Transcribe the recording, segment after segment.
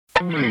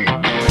Welcome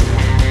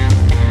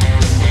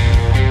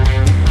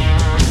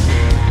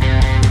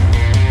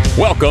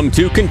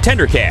to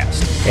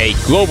ContenderCast, a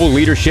global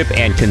leadership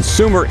and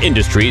consumer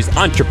industries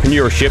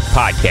entrepreneurship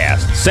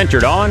podcast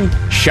centered on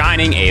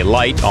shining a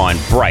light on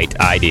bright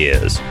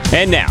ideas.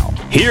 And now,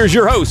 here's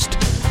your host,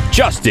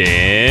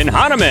 Justin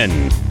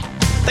Hahnemann.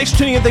 Thanks for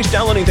tuning in, thanks for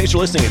downloading, thanks for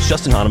listening. It's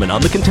Justin Hahnemann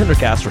on the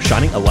ContenderCast for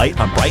shining a light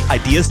on bright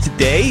ideas.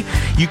 Today,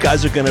 you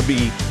guys are going to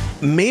be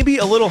maybe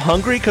a little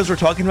hungry because we're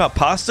talking about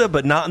pasta,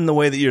 but not in the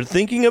way that you're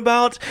thinking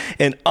about.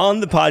 And on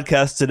the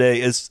podcast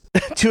today is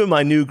two of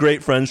my new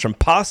great friends from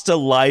Pasta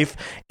Life,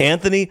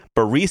 Anthony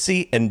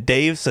Barisi and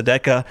Dave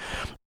Sadeka.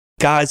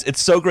 Guys, it's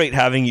so great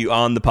having you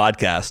on the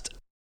podcast.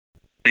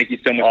 Thank you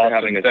so much for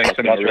having us. Thanks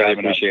so much. I really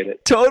appreciate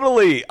it.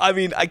 Totally. I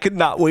mean, I could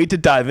not wait to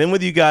dive in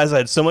with you guys. I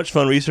had so much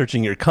fun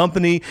researching your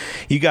company.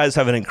 You guys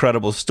have an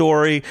incredible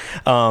story.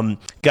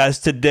 Guys,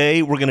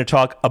 today we're going to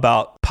talk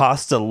about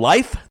Pasta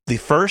Life, the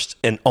first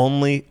and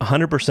only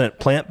 100%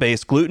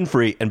 plant-based,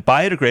 gluten-free, and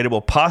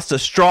biodegradable pasta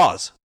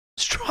straws.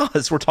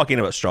 We're talking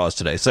about straws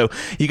today. So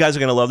you guys are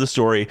going to love the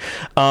story.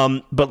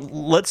 But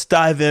let's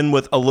dive in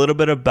with a little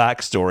bit of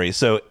backstory.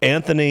 So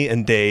Anthony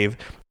and Dave,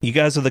 you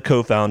guys are the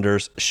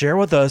co-founders. Share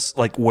with us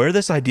like where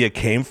this idea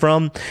came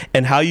from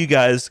and how you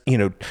guys,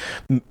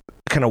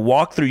 kind of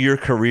walk through your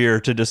career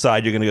to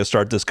decide you're going to go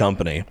start this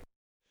company.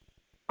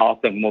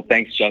 Awesome. Well,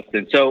 thanks,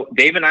 Justin. So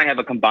Dave and I have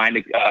a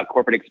combined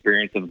corporate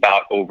experience of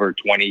about over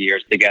 20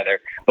 years together,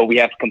 but we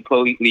have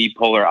completely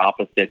polar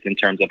opposites in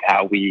terms of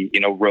how we,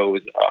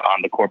 rose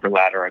on the corporate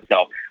ladder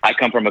ourselves. I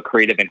come from a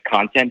creative and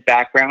content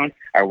background.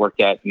 I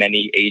worked at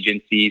many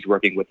agencies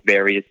working with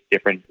various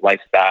different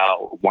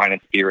lifestyle, wine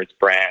and spirits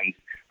brands,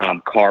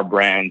 car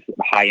brands,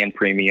 high-end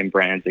premium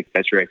brands, et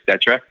cetera, et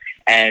cetera.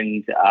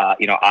 And,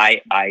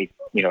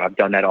 I've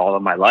done that all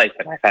of my life,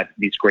 and I've had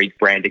these great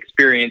brand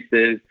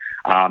experiences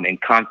in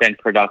content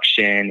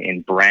production,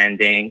 in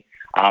branding.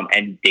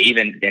 And Dave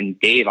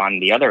on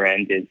the other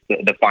end is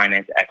the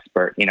finance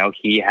expert.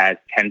 He has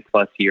 10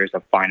 plus years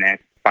of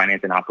finance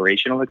and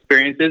operational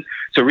experiences.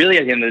 So really,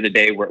 at the end of the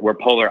day, we're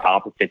polar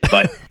opposites,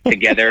 but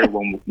together,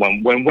 when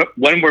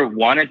we're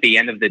one at the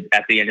end of the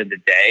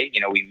day,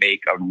 we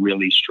make a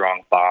really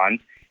strong bond.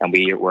 And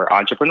we're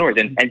entrepreneurs.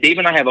 And Dave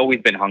and I have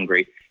always been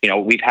hungry.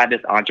 We've had this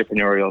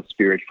entrepreneurial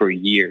spirit for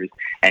years.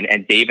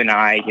 And Dave and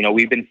I,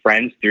 we've been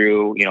friends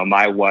through,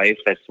 my wife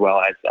as well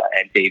as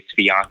and Dave's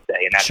fiance.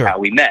 And that's how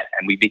we met.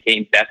 And we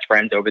became best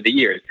friends over the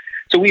years.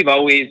 So we've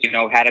always,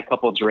 had a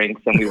couple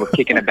drinks and we were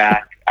kicking it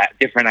back at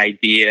different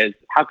ideas.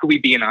 How can we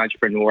be an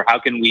entrepreneur? How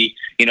can we,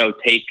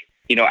 take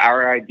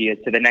our ideas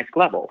to the next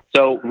level?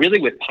 So really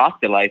with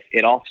Pasta Life,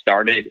 it all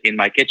started in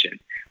my kitchen.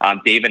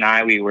 Dave and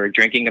I, we were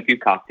drinking a few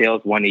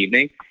cocktails one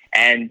evening,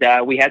 and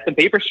we had some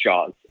paper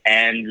straws,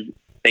 and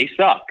they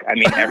suck. I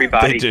mean,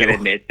 everybody can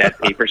admit that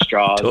paper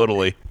straws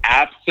totally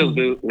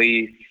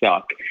absolutely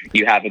suck.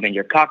 You have them in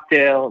your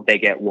cocktail, they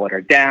get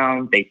watered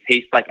down, they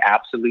taste like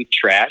absolute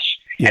trash.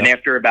 Yep. And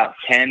after about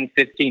 10,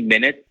 15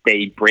 minutes,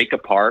 they break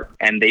apart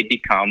and they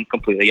become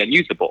completely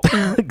unusable.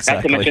 Exactly.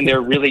 Not to mention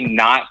they're really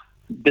not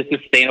the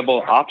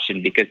sustainable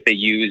option because they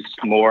use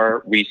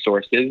more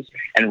resources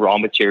and raw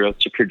materials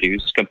to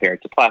produce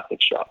compared to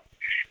plastic straws.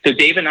 So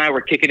Dave and I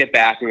were kicking it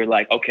back. We were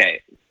like,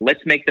 okay,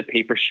 let's make the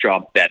paper straw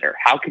better.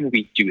 How can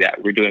we do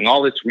that? We're doing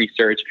all this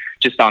research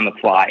just on the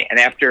fly. And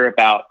after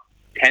about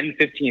 10,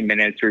 15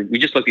 minutes, we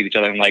just looked at each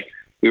other and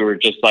we were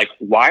just like,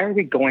 why are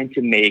we going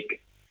to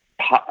make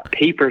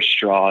paper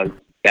straws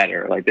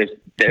better? Like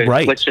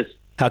right.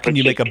 How can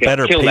you make a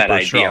better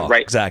paper straw? Idea,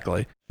 right?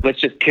 Exactly. Let's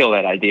just kill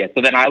that idea.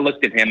 So then I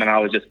looked at him and I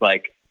was just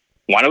like,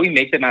 why don't we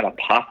make them out of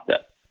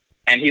pasta?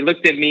 And he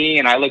looked at me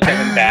and I looked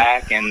at him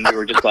back and we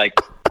were just like,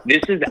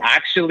 this is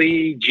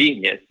actually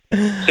genius.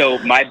 So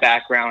my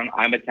background,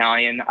 I'm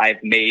Italian.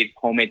 I've made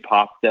homemade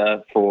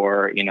pasta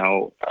for,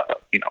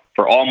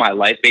 for all my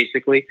life,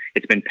 basically.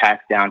 It's been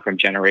passed down from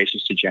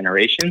generations to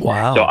generations.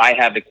 Wow. So I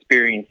have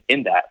experience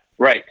in that.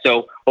 Right.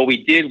 So what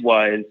we did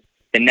was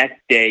the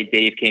next day,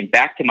 Dave came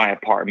back to my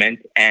apartment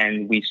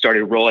and we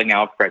started rolling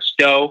out fresh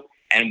dough.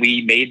 And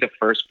we made the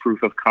first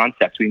proof of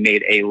concept. We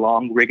made a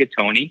long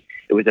rigatoni.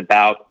 It was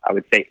about, I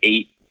would say,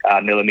 8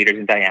 millimeters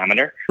in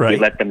diameter. Right. We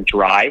let them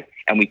dry,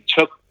 and we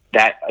took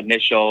that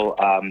initial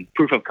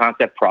proof of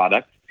concept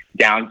product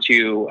down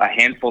to a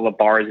handful of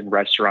bars and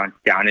restaurants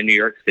down in New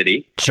York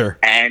City. Sure.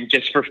 And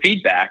just for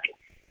feedback.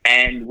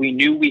 And we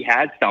knew we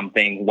had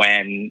something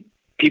when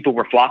people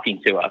were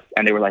flocking to us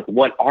and they were like,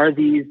 what are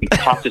these? These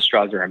pasta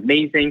straws are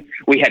amazing.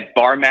 We had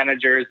bar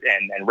managers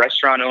and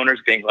restaurant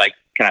owners being like,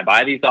 can I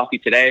buy these off you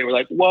today? We're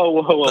like, whoa.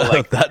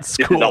 Like, that's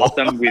this cool. is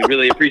awesome. We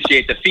really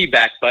appreciate the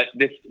feedback, but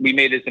we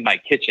made this in my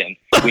kitchen.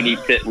 We need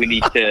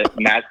to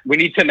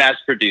mass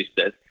produce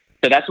this.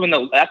 So that's when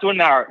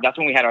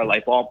we had our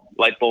light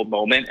bulb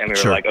moment, and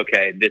we were like,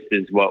 okay, this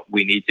is what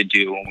we need to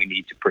do and we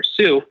need to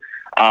pursue.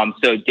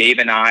 So Dave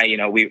and I,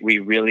 what we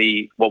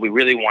really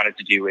wanted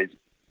to do is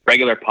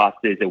regular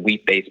pasta is a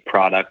wheat-based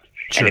product,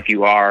 and if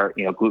you are,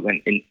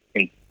 gluten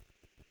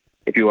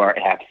if you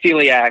have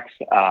celiacs,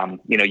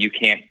 you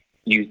can't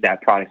use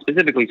that product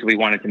specifically, so we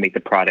wanted to make the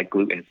product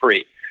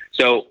gluten-free.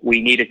 So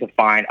we needed to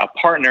find a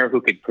partner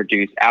who could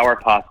produce our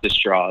pasta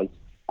straws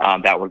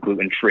that were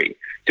gluten-free.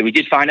 So we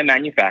did find a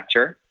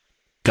manufacturer.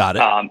 Got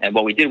it. And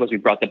what we did was we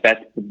brought the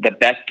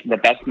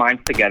best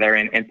minds together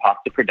in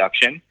pasta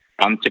production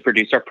to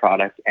produce our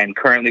product. And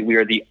currently, we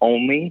are the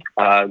only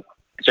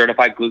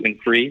certified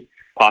gluten-free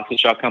pasta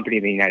straw company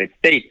in the United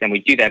States, and we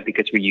do that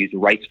because we use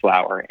rice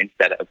flour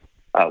instead of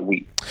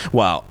wheat.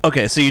 Wow.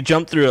 Okay, so you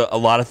jumped through a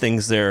lot of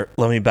things there.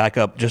 Let me back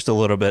up just a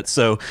little bit.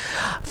 So,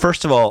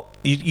 first of all,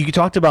 you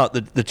talked about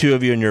the two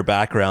of you and your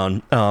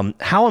background.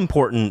 How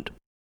important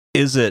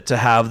is it to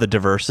have the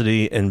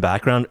diversity in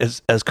background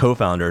as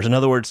co-founders? In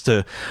other words,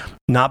 to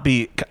not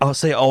be, I'll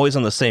say, always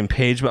on the same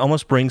page, but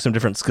almost bring some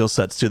different skill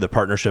sets to the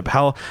partnership.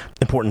 How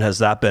important has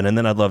that been? And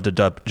then I'd love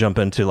to jump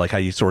into like how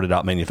you sorted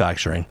out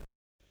manufacturing.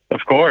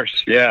 Of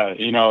course, yeah.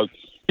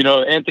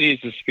 Anthony's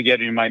the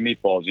spaghetti and my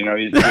meatballs.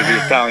 He's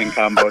the Italian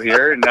combo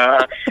here, and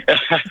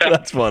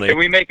that's funny. And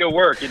we make it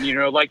work. And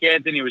like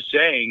Anthony was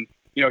saying,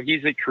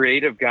 he's a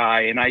creative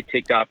guy, and I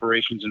take the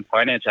operations and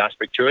finance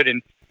aspect to it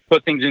and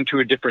put things into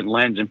a different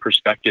lens and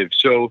perspective.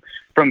 So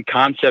from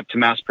concept to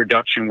mass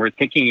production, we're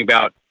thinking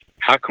about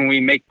how can we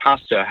make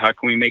pasta? How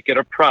can we make it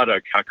a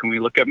product? How can we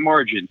look at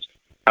margins?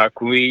 How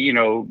can we,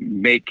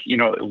 make,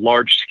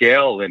 large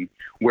scale, and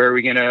where are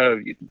we going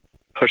to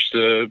push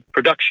the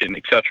production,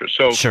 et cetera.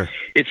 So Sure.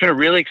 It's been a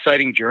really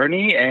exciting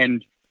journey.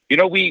 And,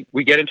 we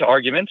get into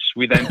arguments,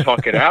 we then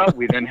talk it out,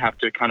 we then have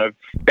to kind of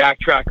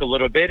backtrack a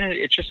little bit. And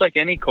it's just like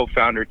any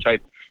co-founder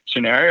type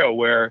scenario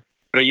where,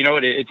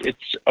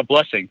 it's a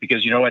blessing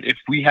because if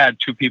we had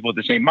two people with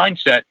the same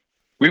mindset,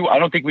 I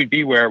don't think we'd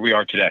be where we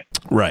are today.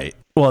 Right.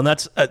 Well, and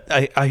that's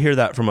I hear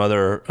that from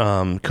other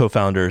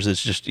co-founders.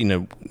 It's just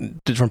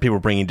different people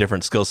bringing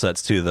different skill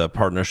sets to the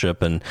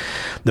partnership and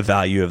the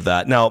value of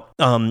that. Now,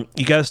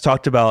 you guys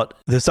talked about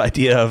this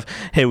idea of,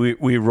 hey,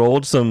 we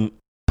rolled some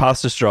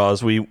pasta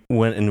straws. We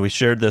went and we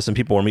shared this, and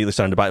people were immediately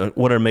starting to buy it.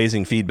 What an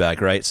amazing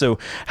feedback, right? So,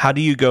 how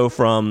do you go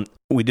from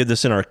we did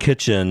this in our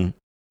kitchen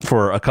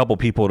for a couple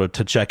people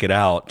to check it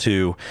out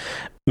to,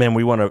 man,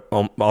 we want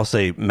to, I'll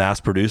say,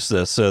 mass produce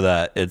this so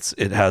that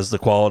it has the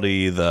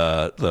quality,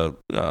 the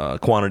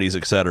quantities,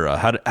 et cetera.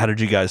 How did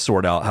you guys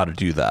sort out how to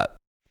do that?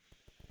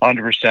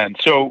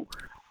 100%. So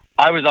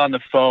I was on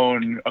the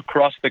phone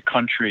across the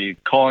country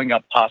calling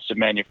up pasta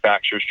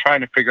manufacturers,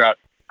 trying to figure out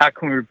how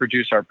can we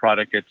produce our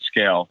product at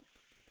scale.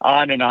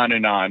 On and on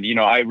and on.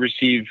 I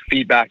received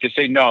feedback to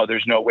say, no,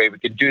 there's no way we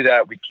could do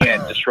that. We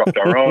can't disrupt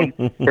our own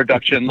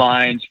production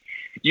lines.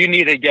 You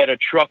need to get a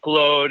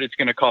truckload. It's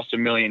going to cost $1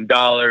 million.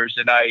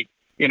 And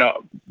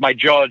my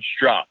jaw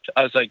dropped.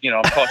 I was like,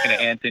 I'm talking to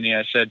Anthony.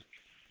 I said,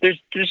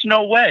 there's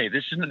no way.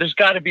 There's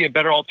got to be a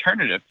better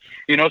alternative.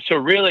 So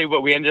really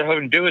what we ended up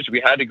having to do is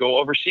we had to go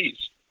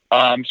overseas.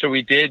 So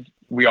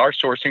we are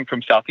sourcing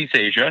from Southeast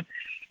Asia,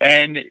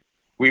 and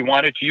we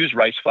wanted to use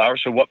rice flour.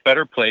 So what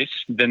better place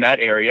than that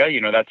area?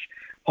 That's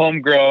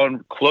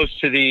homegrown, close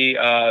to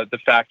the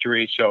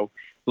factory. So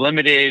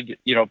limited,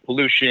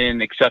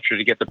 pollution, et cetera,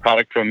 to get the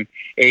product from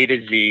A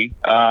to Z.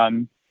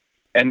 And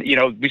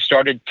we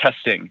started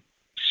testing,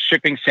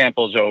 shipping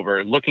samples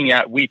over, looking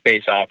at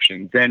wheat-based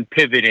options, then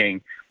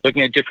pivoting,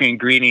 looking at different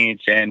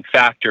ingredients and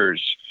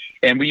factors.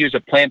 And we use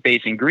a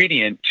plant-based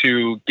ingredient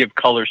to give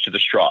colors to the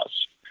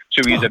straws.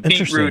 So we use a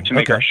beetroot to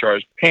make our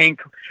straws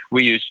pink.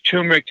 We use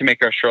turmeric to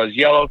make our straws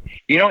yellow.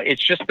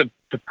 It's just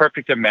the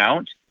perfect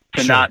amount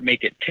to not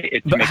make it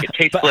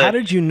tasteless. But how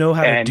did you know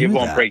how to do that? And it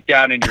won't break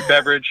down in your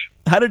beverage.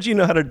 How did you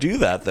know how to do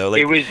that, though?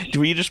 Like, were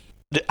you just?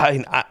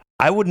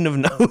 I wouldn't have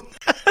known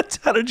that.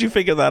 How did you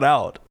figure that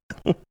out?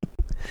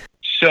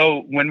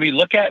 So when you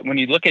look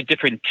at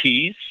different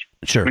teas,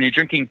 sure. When you're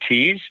drinking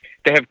teas,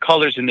 they have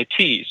colors in the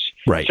teas.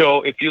 Right.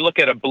 So if you look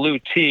at a blue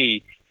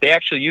tea, they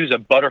actually use a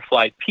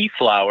butterfly pea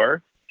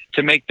flower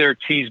to make their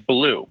teas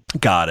blue.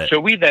 Got it. So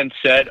we then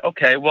said,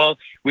 okay, well,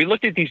 we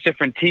looked at these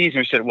different teas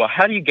and we said, well,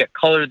 how do you get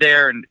color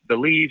there and the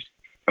leaves?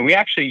 And we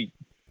actually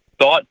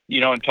thought,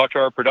 and talked to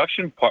our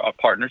production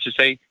partners to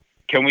say,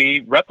 can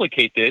we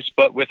replicate this,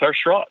 but with our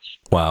straws?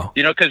 Wow.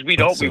 Because we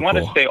want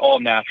to stay all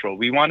natural.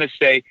 We want to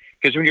stay,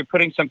 because when you're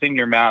putting something in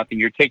your mouth and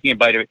you're taking a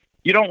bite of it,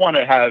 you don't want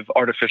to have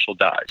artificial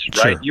dyes,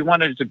 right? Sure. You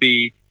want it to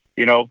be,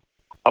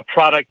 a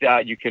product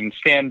that you can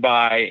stand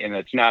by and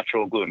it's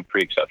natural,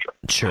 gluten-free, et cetera.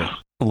 Sure.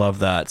 Love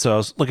that. So I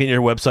was looking at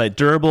your website,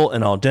 durable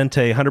and al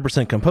dente,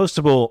 100%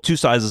 compostable, 2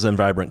 sizes and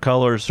vibrant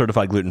colors,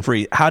 certified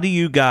gluten-free. How do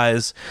you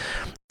guys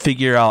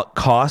figure out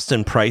cost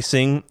and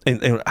pricing?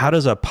 And how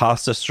does a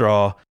pasta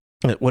straw,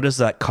 what does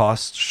that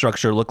cost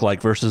structure look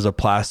like versus a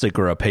plastic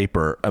or a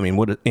paper? I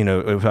mean,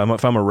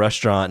 if I'm a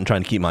restaurant and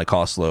trying to keep my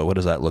costs low, what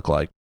does that look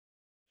like?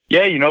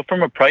 Yeah,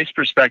 from a price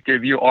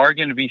perspective, you are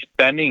going to be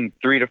spending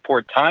 3 to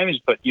 4 times,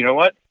 but you know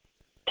what?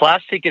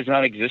 Plastic is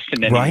not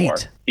existent anymore.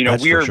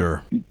 Right.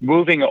 We're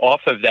moving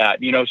off of that.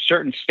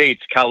 Certain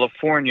states,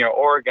 California,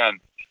 Oregon,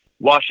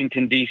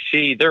 Washington,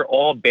 D.C., they're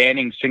all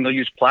banning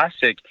single-use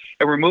plastic,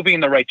 and we're moving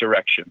in the right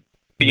direction.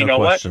 But you know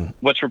what?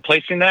 What's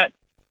replacing that?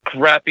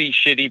 Crappy,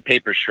 shitty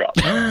paper straws.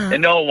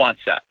 And no one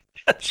wants that.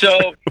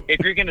 So if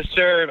you're going to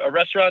serve, a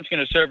restaurant's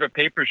going to serve a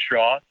paper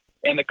straw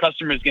and the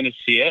customer is going to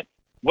see it,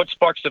 what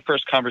sparks the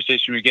first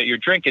conversation when you get your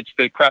drink? It's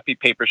the crappy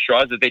paper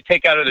straws that they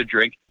take out of the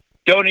drink,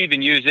 don't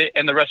even use it,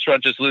 and the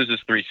restaurant just loses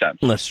 3 cents.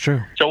 That's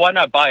true. So why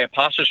not buy a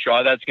pasta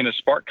straw that's going to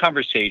spark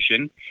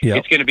conversation? Yep.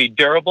 It's going to be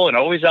durable and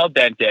always al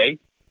dente,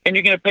 and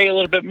you're going to pay a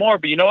little bit more,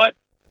 but you know what?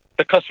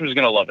 The customer's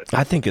going to love it.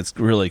 I think it's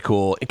really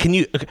cool. Can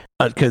you,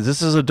 because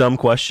this is a dumb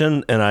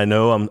question, and I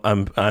know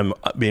I'm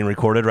being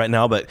recorded right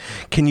now, but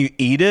can you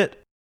eat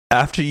it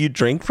after you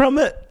drink from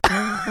it?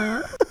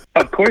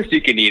 Of course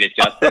you can eat it,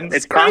 Justin.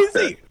 It's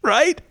crazy, pasta.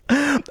 right?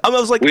 I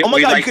was like, oh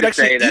my God, you could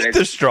actually eat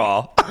the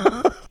straw.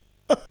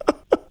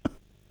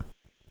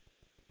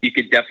 You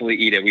could definitely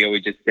eat it. We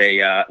always just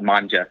say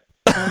manja.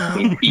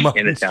 Eat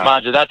in the town.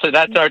 Manja, that's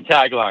our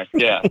tagline.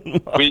 Yeah.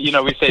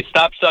 We say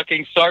stop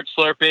sucking, start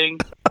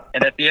slurping,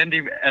 and at the end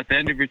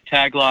of your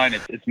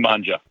tagline, it's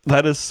manja.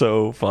 That is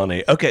so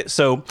funny. Okay,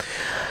 so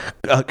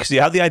because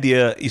you have the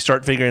idea, you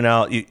start figuring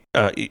out,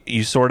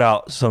 you sort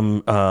out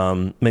some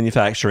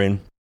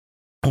manufacturing.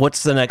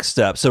 What's the next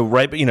step? So,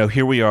 right,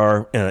 here we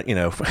are,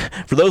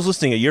 for those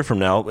listening a year from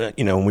now,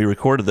 when we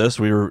recorded this,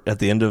 we were at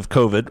the end of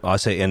COVID. I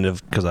say end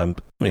of because I'm,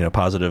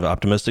 positive,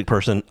 optimistic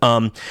person.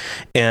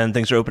 And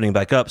things are opening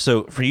back up.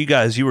 So for you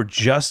guys, you were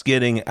just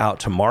getting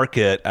out to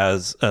market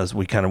as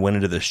we kind of went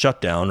into this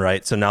shutdown,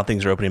 right? So now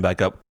things are opening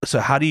back up. So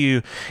how do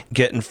you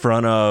get in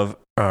front of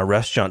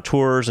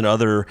restaurateurs and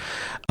other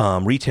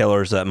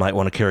retailers that might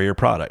want to carry your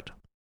product?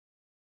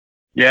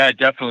 Yeah,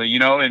 definitely.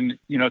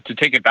 To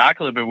take it back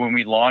a little bit, when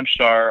we launched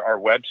our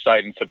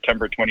website in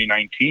September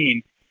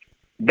 2019,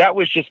 that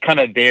was just kind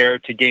of there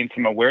to gain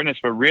some awareness.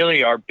 But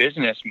really, our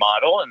business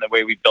model and the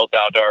way we built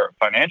out our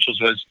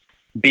financials was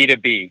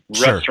B2B,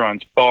 Sure.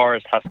 Restaurants,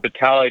 bars,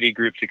 hospitality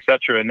groups, et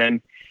cetera. And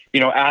then,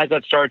 as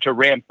that started to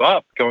ramp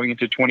up going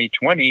into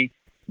 2020,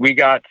 we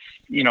got,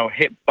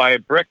 hit by a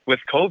brick with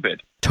COVID.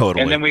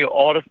 Totally. And then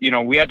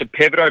we had to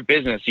pivot our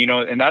business,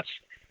 and that's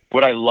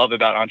what I love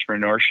about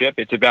entrepreneurship.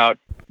 It's about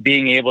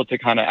being able to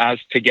kind of, as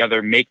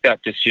together, make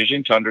that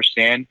decision to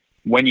understand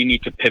when you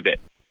need to pivot.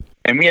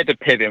 And we had to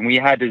pivot, and we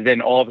had to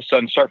then all of a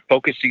sudden start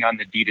focusing on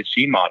the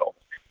D2C model.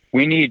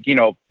 We need,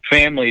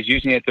 families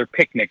using it at their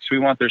picnics. We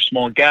want their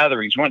small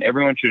gatherings. We want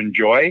everyone to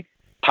enjoy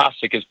pasta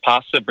because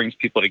pasta brings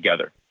people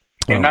together.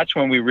 Oh. And that's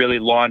when we really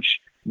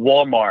launched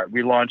Walmart.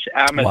 We launched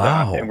Amazon,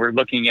 Wow. and we're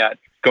looking at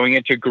going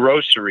into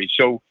grocery.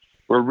 So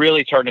we're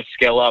really starting to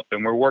scale up,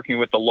 and we're working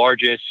with the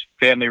largest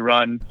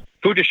family-run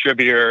food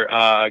distributor,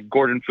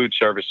 Gordon Food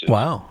Services.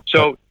 Wow.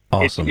 So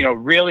awesome. It's,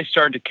 really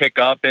starting to kick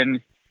up,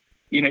 and,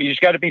 you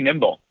just got to be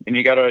nimble, and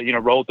you got to,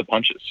 roll with the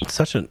punches. It's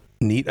such a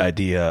neat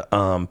idea.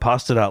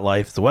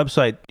 Pasta.life, the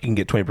website, you can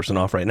get 20%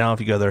 off right now if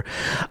you go there.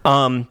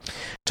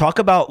 Talk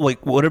about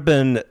what have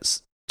been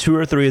 2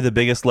 or 3 of the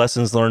biggest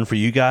lessons learned for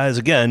you guys.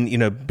 Again,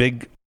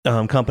 big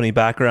company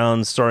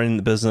background, starting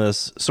the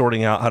business,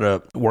 sorting out how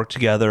to work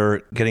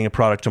together, getting a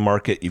product to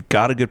market. You've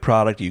got a good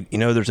product. You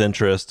know there's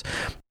interest.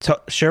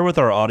 Share with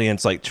our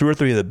audience 2 or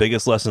 3 of the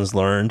biggest lessons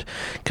learned,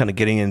 kind of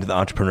getting into the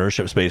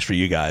entrepreneurship space for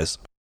you guys.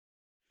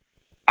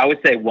 I would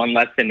say one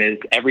lesson is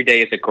every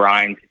day is a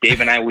grind.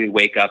 Dave and I, we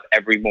wake up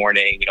every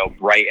morning,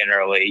 bright and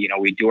early.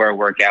 We do our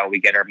workout, we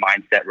get our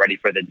mindset ready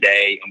for the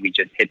day, and we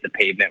just hit the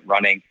pavement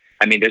running.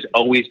 I mean, there's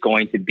always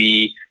going to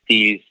be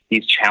these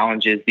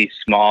challenges, these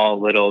small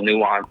little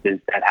nuances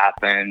that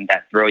happen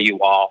that throw you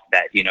off,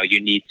 that, you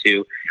need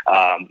to,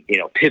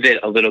 pivot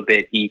a little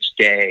bit each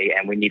day,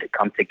 and we need to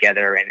come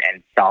together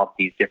and solve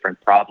these different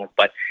problems.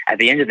 But at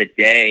the end of the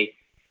day,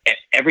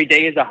 every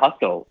day is a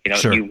hustle.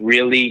 Sure. You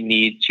really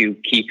need to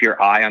keep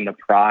your eye on the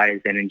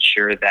prize and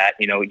ensure that,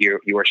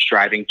 you are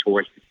striving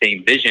towards the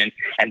same vision.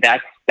 And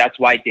that's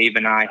why Dave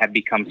and I have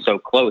become so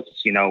close.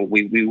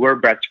 We were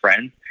best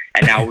friends.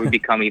 And now we've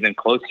become even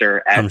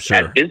closer as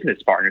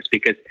business partners,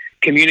 because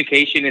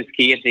communication is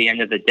key at the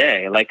end of the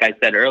day. Like I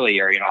said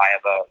earlier, I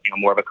have a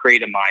more of a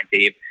creative mind.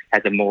 Dave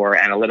has a more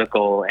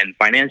analytical and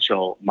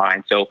financial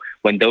mind. So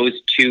when those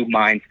two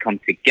minds come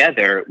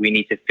together, we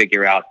need to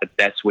figure out the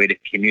best way to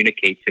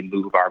communicate to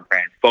move our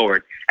brand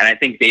forward. And I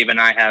think Dave and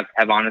I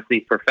have honestly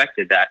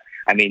perfected that.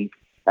 I mean,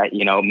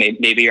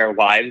 maybe our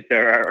wives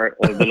are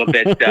a little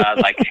bit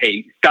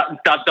hey,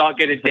 stop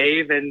talking to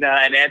Dave and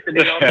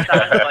Anthony all the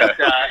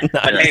time.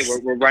 But hey,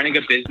 we're running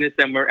a business,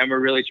 and we're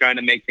really trying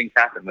to make things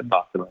happen with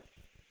Pasta.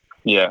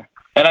 Yeah,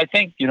 and I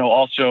think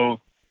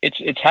also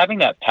it's having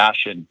that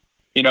passion.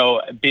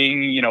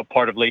 Being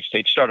part of late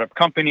stage startup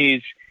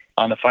companies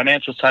on the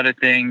financial side of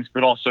things,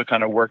 but also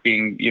kind of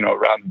working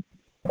around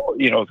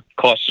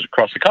across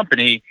the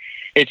company.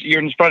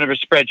 You're in front of a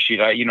spreadsheet.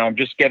 I'm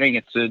just getting,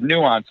 it's a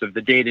nuance of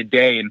the day to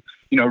day. And,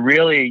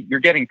 really you're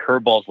getting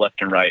curveballs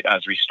left and right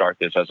as we start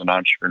this as an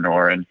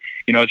entrepreneur. And,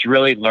 it's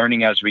really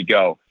learning as we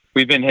go.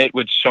 We've been hit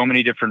with so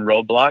many different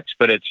roadblocks,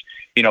 but it's,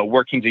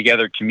 working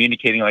together,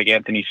 communicating, like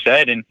Anthony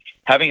said, and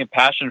having a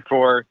passion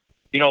for,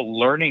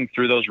 learning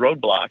through those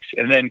roadblocks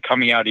and then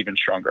coming out even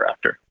stronger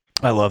after.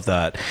 I love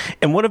that.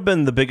 And what have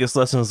been the biggest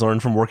lessons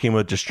learned from working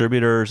with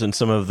distributors and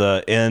some of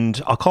the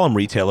end, I'll call them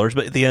retailers,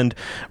 but at the end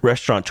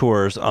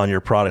restaurateurs on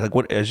your product? Like,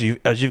 what as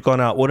you've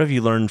gone out, what have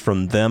you learned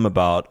from them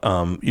about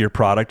your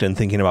product and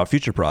thinking about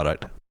future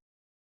product?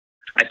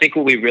 I think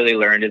what we really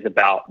learned is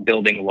about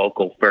building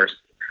local first.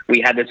 We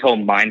had this whole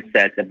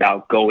mindset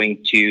about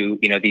going to,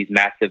 these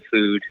massive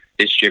food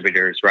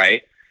distributors,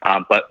 right?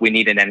 But we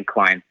need an end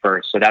client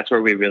first. So that's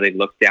where we really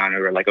looked down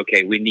and we're like,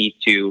 okay, we need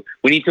to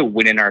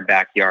win in our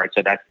backyard.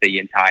 So that's the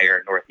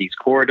entire Northeast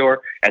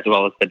corridor as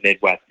well as the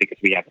Midwest because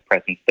we have a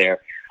presence there.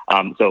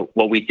 So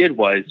what we did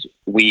was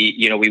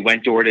we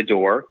went door to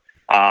door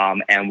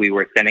and we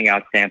were sending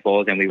out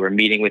samples and we were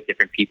meeting with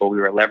different people. We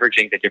were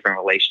leveraging the different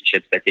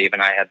relationships that Dave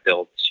and I have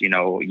built,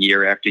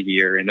 year after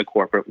year in the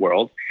corporate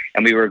world.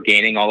 And we were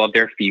gaining all of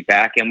their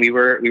feedback and we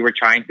were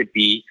trying to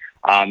be,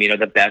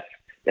 the best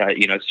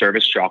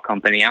service straw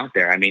company out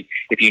there. I mean,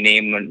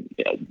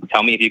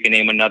 tell me if you can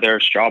name another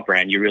straw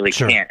brand, you really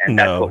can't. And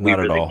that's what we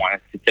really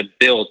wanted to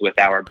build with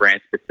our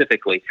brand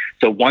specifically.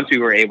 So once we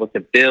were able to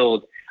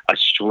build a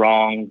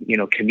strong,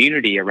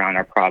 community around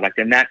our product,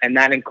 and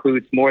that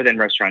includes more than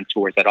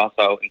restaurateurs. That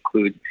also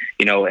includes,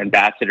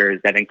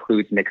 ambassadors. That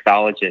includes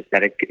mixologists.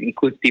 That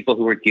includes people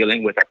who are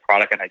dealing with our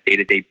product on a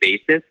day-to-day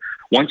basis.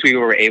 Once we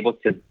were able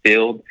to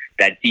build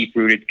that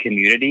deep-rooted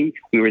community,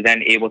 we were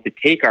then able to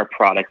take our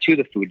product to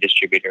the food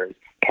distributors,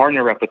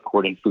 partner up with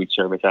Corden Food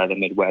Service out of the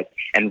Midwest,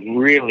 and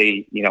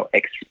really,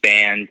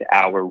 expand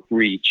our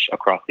reach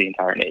across the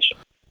entire nation.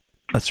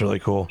 That's really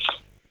cool.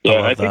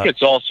 Yeah, I think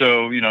it's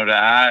also, to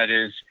add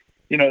is,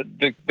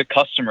 the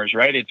customers,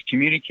 right? It's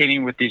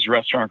communicating with these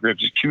restaurant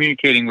groups, it's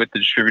communicating with the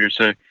distributors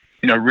to,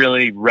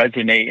 really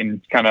resonate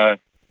and kind of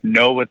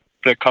know what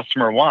the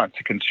customer wants.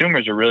 The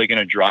consumers are really going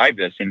to drive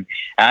this. And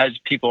as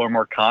people are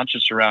more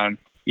conscious around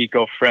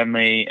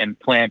eco-friendly and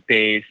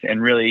plant-based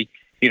and really,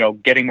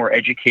 getting more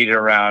educated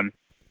around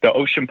the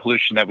ocean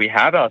pollution that we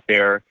have out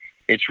there,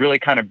 it's really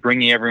kind of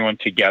bringing everyone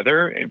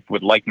together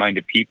with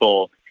like-minded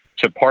people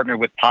to partner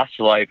with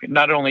Pasta Life,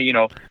 not only,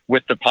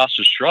 with the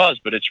pasta straws,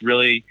 but it's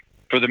really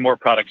for the more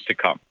products to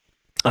come.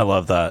 I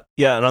love that.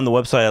 Yeah, and on the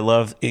website,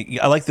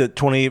 I like the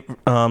 20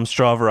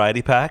 straw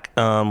variety pack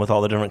with all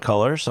the different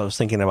colors. So I was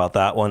thinking about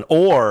that one.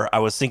 Or I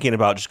was thinking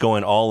about just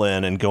going all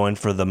in and going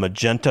for the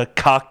magenta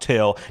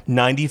cocktail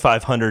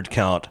 9,500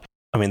 count.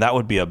 I mean, that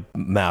would be a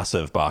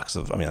massive box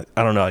of, I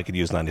don't know, I could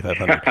use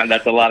 9,500.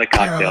 That's a lot of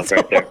cocktails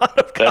right there.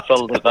 That's a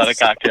lot of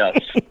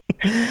cocktails.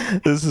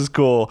 This is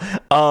cool.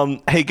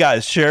 Hey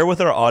guys, share with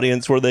our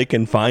audience where they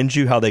can find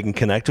you, how they can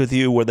connect with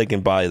you, where they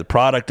can buy the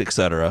product,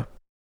 etc.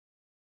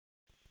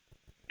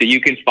 So you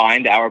can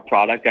find our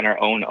product on our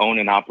own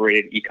and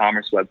operated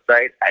e-commerce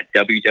website at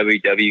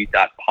www.pasta.life.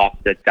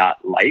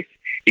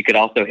 You could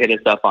also hit us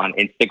up on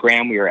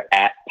Instagram. We are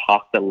at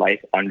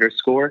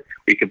 @PastaLife_.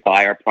 You could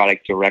buy our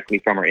product directly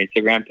from our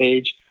Instagram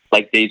page.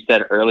 Like Dave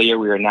said earlier,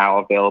 we are now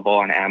available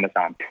on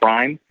Amazon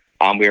Prime.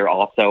 We are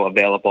also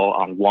available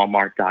on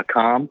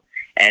Walmart.com.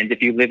 And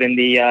if you live in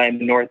the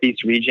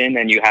Northeast region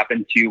and you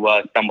happen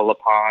to stumble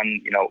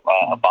upon,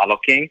 a Bottle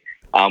King,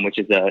 which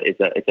is a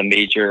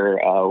major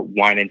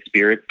wine and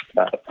spirits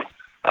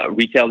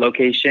retail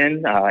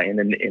location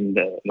in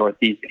the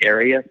Northeast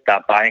area,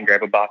 stop by and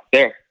grab a box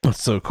there.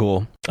 That's so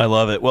cool. I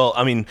love it. Well,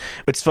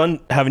 it's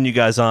fun having you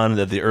guys on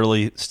at the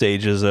early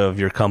stages of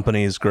your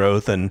company's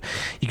growth, and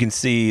you can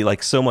see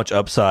like so much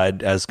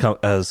upside as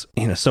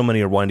so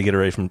many are wanting to get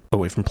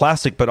away from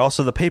plastic, but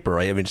also the paper,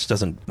 right? It just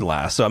doesn't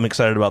last. So I'm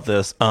excited about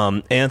this.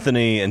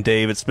 Anthony and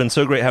Dave, it's been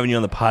so great having you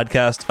on the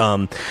podcast.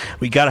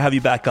 We got to have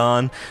you back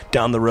on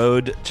down the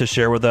road to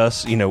share with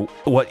us,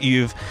 what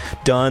you've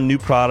done, new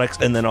products,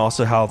 and then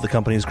also how the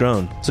company's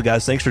grown. So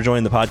guys, thanks for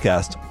joining the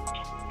podcast.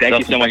 Thank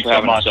you so much for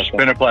having us. It's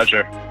been a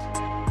pleasure.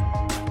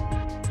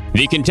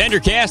 The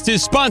ContenderCast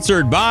is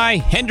sponsored by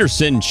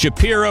Henderson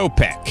Shapiro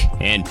Peck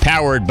and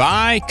powered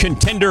by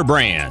Contender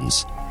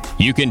Brands.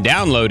 You can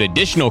download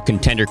additional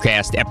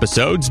ContenderCast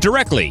episodes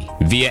directly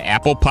via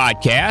Apple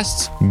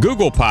Podcasts,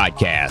 Google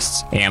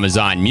Podcasts,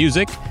 Amazon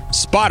Music,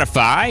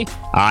 Spotify,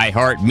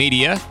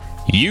 iHeartMedia,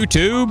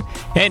 YouTube,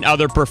 and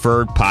other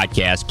preferred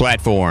podcast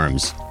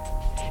platforms.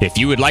 If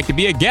you would like to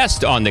be a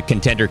guest on the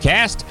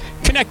ContenderCast,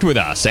 connect with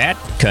us at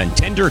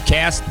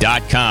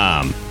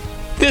contendercast.com.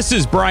 This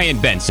is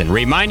Brian Benson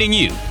reminding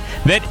you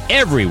that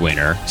every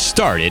winner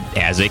started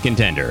as a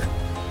contender.